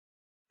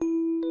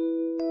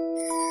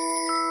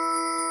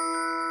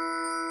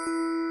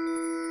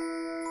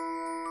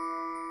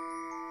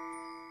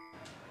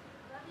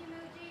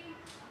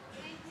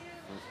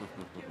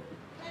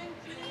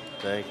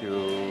Thank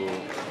you.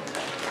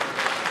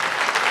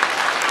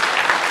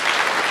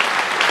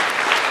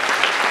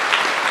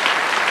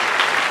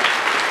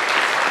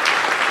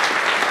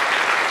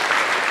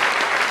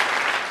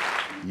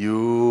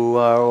 You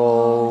are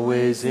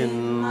always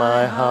in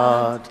my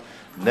heart,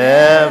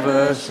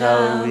 never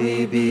shall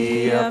we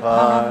be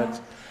apart.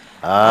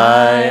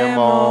 I am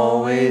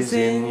always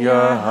in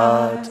your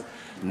heart,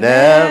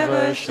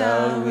 never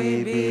shall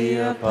we be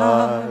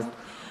apart.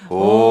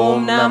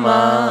 Om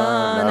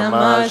Namah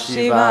Namah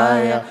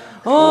Shivaya,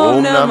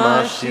 Om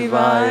Namah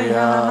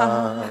Shivaya.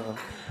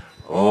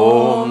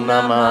 Om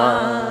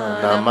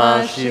Namah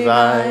Namah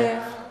Shivaya,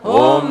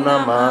 Om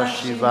Namah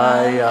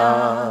Shivaya.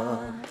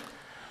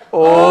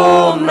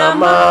 Om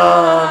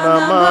Namah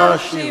Namah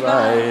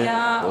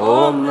Shivaya,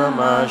 Om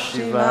Namah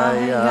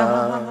Shivaya.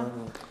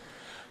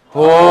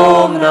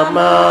 Om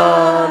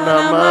Namah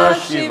Namah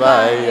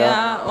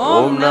Shivaya,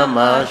 Om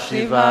Namah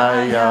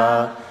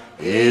Shivaya.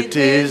 It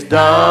is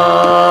done,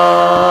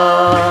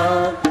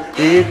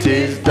 it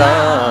is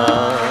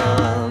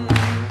done.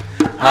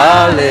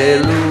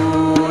 Hallelujah,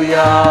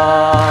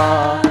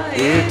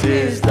 it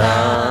is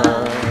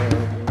done,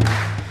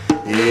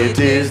 it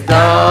is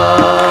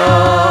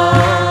done,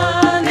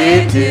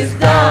 it is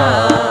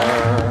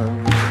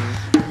done.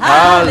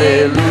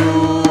 Hallelujah,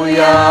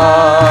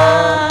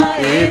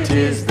 it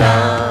is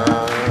done.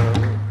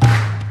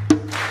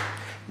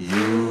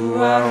 You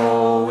are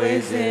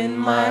always in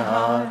my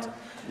heart,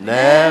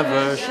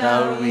 never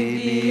shall we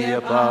be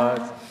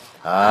apart.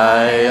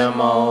 I am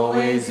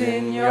always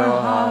in your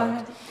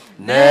heart,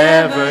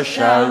 never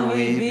shall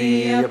we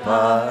be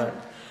apart.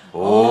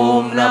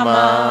 Om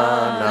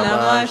Namah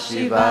Namah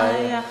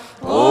Shivaya,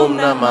 Om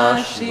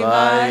Namah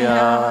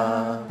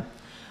Shivaya.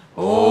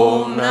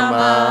 Om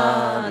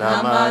Namah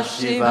Namah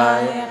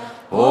Shivaya,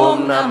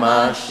 Om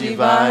Namah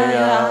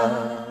Shivaya.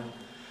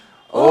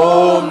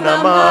 Om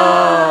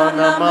Namah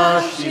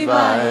Namah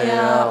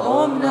Shivaya,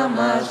 Om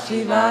Namah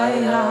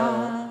Shivaya.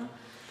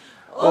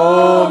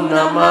 Om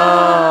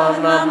Namah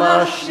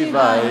Namah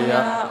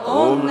Shivaya,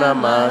 Om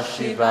Namah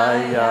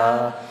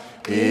Shivaya.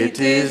 It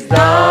is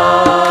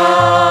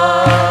done,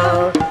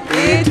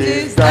 it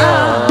is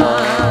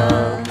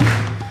done.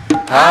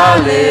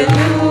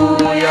 Hallelujah,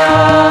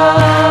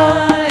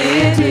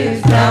 it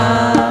is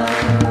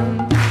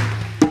done,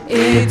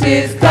 it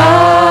is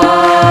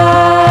done,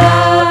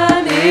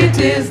 it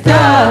is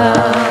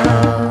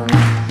done.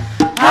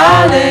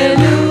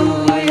 Hallelujah,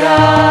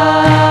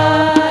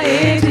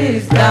 it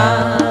is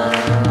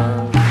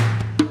done.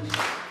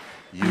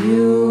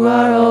 You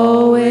are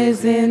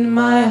always in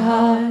my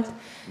heart,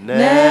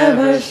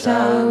 never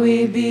shall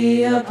we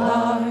be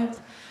apart.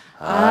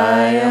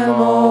 I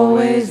am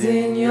always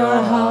in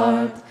your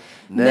heart,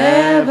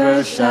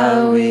 never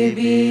shall we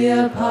be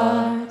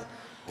apart.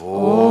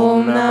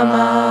 Om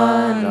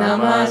Namah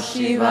Namah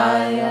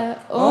Shivaya,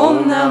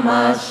 Om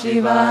Namah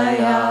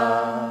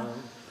Shivaya.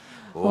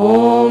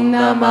 Om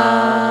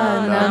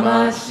Namah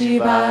Namah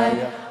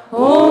Shivaya,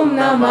 Om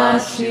Namah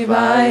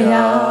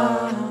Shivaya.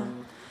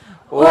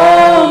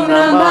 Om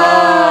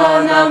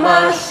Namah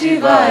Namah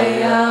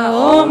Shivaya,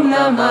 Om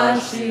Namah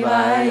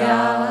Shivaya.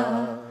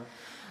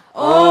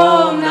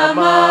 Om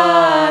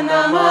Namah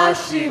Namah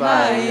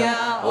Shivaya,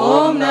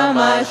 Om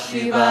Namah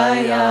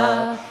Shivaya.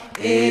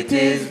 It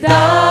is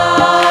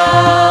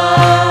done,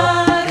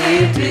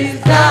 it is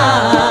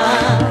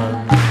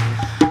done.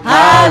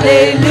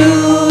 Hallelujah,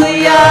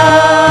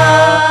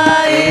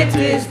 it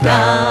is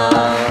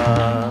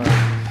done,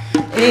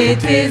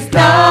 it is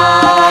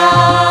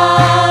done,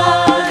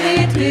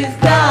 it is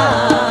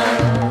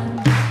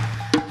done.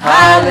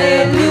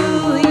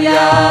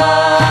 Hallelujah,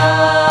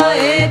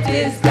 it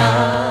is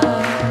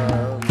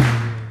done.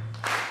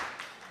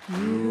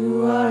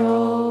 You are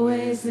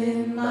always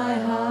in my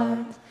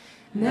heart,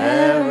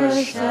 never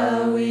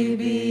shall we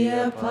be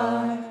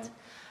apart.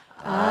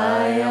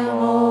 I am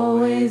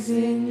always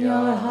in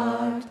your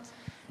heart,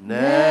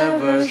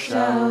 never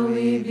shall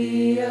we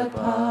be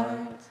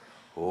apart.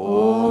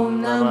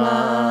 Om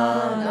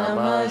Namah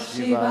Namah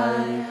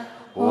Shivaya,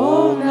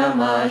 Om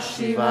Namah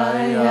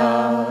Shivaya.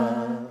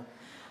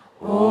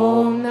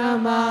 Om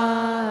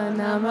Namah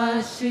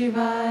Namah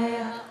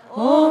Shivaya,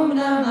 Om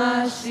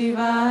Namah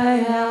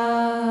Shivaya.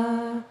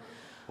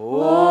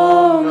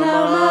 Om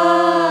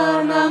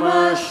Namah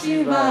Namah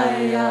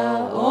Shivaya,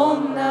 Om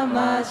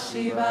Namah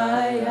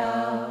Shivaya.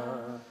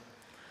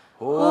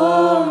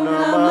 Om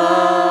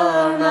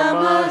Namah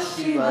Namah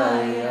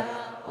Shivaya,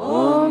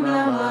 Om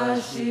Namah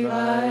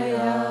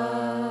Shivaya.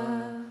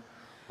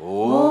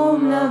 Om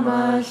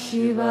Namah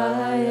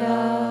Shivaya.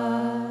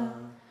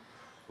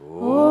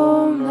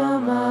 Om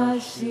Namah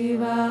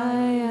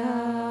Shivaya.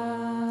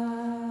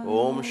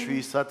 Om Shri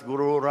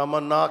Satguru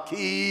Ramana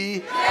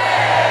ki,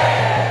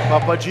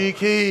 Papa Ji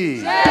ki,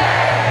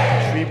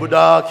 Shri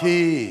Buddha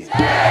ki,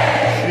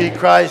 Shri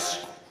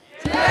Christ,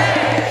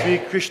 Shri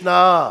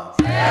Krishna,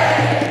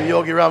 Shri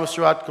Yogi Ram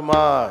Surat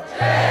Kumar,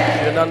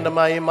 Shri Ananda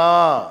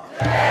Mahima.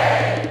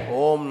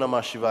 Om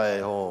Namah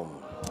Shivaya.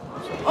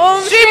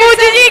 Om Shri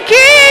Mooji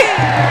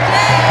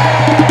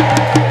ki.